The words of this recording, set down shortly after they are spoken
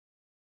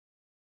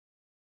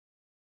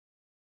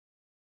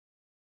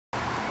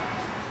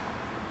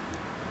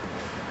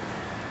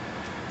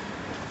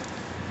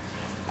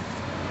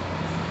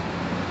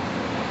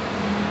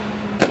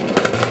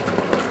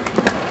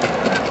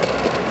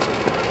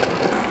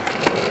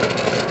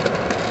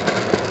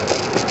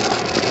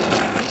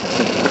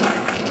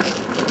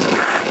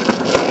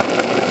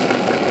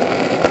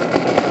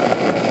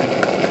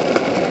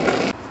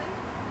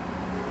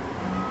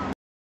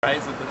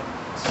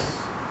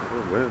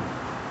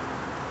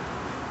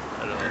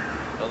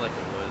felt like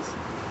it was.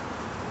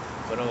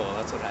 But oh well,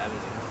 that's what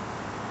happens, you know.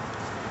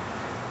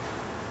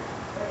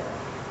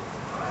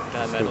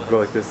 Just go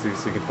like this so you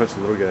can punch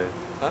the little guy.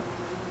 Huh?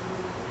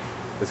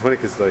 It's funny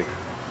because, like,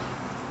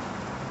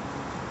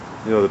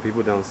 you know, the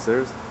people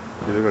downstairs,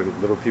 they look like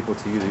little people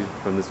to you, dude,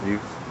 from this view.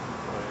 Oh,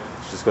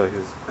 yeah. Just go like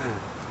this.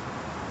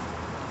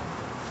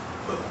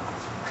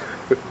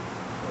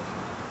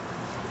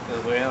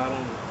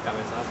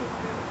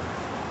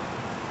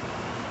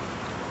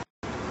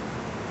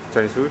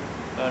 Chinese food?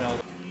 Oh no.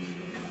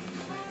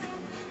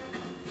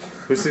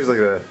 Who seems like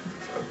that?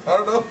 I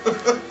don't know.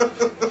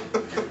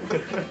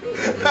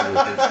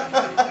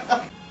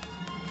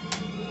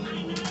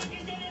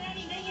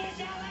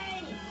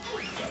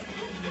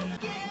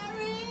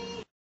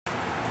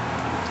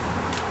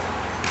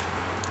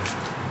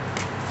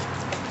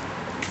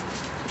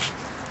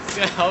 This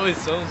guy always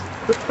sells.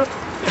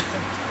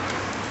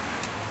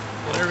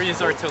 Whenever you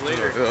start till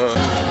later.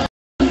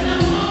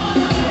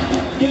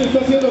 ¿Quién está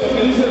haciendo lo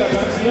que dice la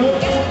canción?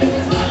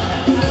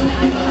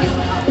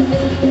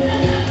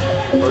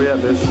 Oh yeah,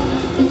 bitch.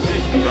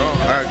 No,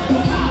 alright.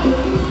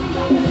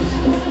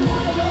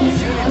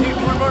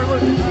 More,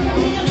 look.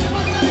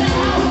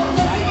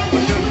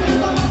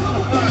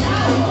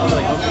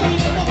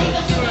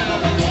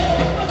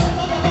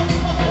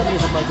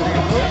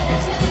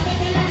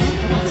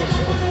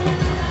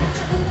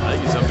 I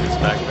think he's up in his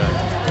backpack.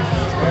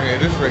 Okay,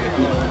 this right here.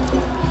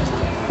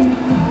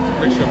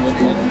 Make sure I'm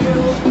looking.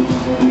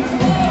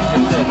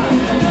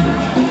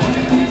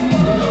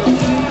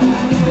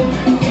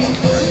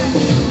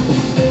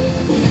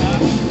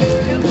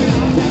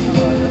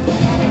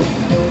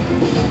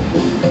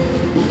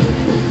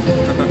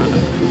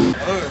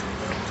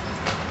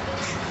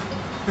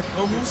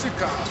 Oh,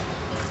 música.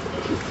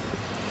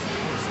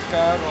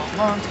 Música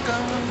romántica.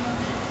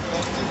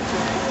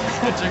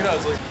 Check it out,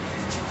 it's like...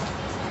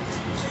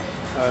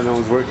 No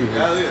one's working here.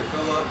 Yeah, yeah,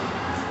 fill up.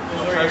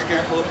 Trash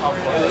can full of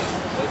popcorn.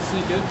 Let's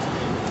sneak in.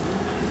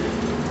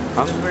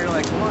 Huh? We're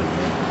like, come on.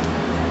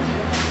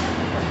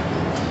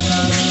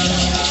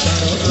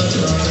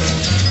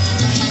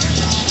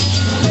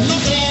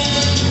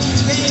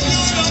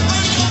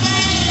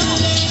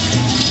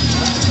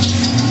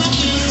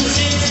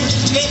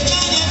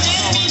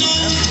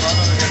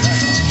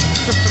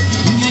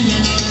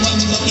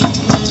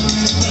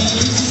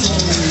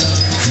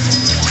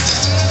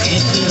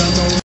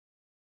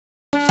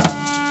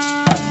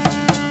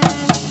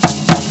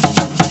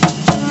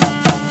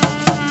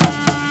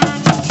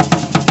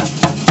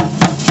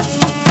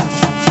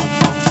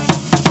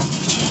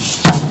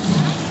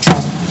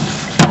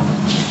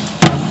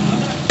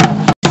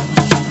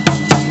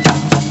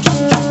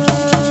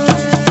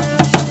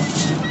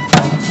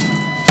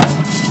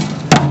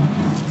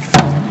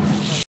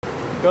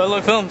 Go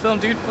look, film,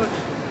 dude. Look.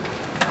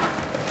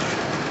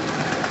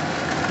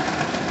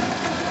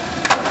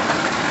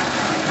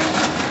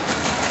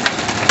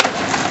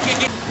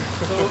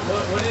 So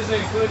what is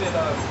included?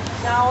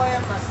 Shower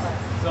and massage.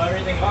 So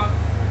everything on?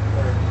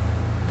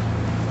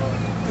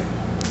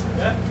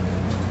 Yeah?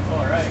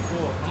 Alright,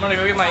 cool. I'm gonna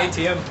go get my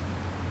ATM.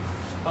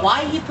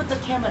 Why he put the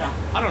camera?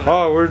 I don't know.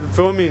 Oh, we're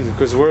filming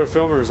because we're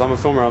filmers. I'm a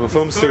filmer. I'm a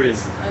film student.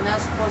 And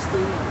that's supposed to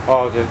be.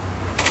 Oh, okay.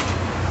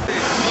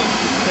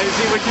 Hey,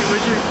 see what you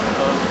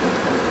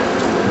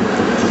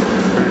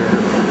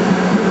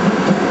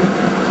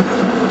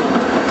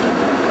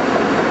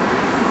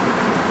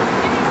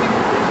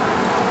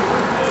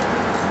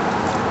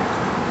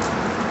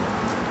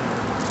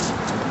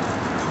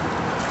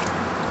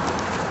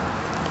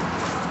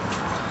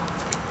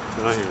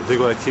They're not here. They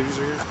go activities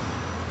right here?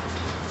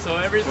 So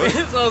everything,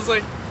 so I was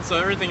like, so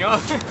everything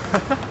off.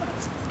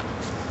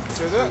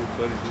 Say that?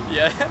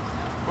 Yeah.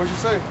 What'd you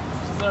say?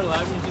 She started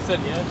laughing, she said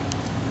yeah.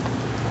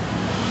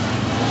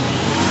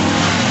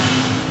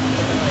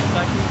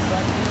 Sucky.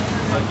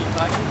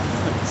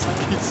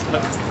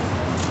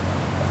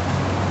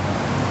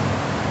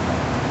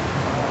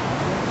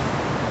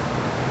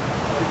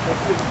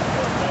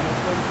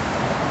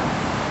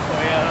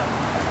 Oh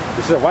yeah.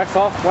 You said wax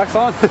off, wax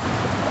on?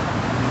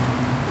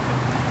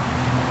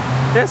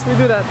 Yes, we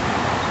do that.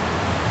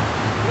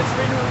 Yes,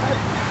 we do that.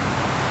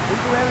 We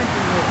do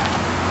everything here.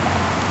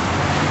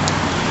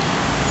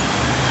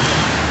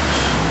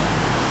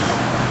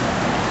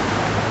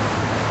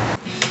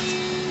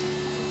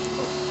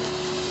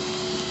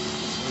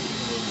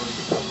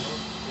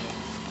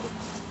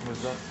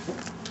 What's that?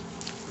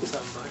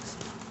 $7.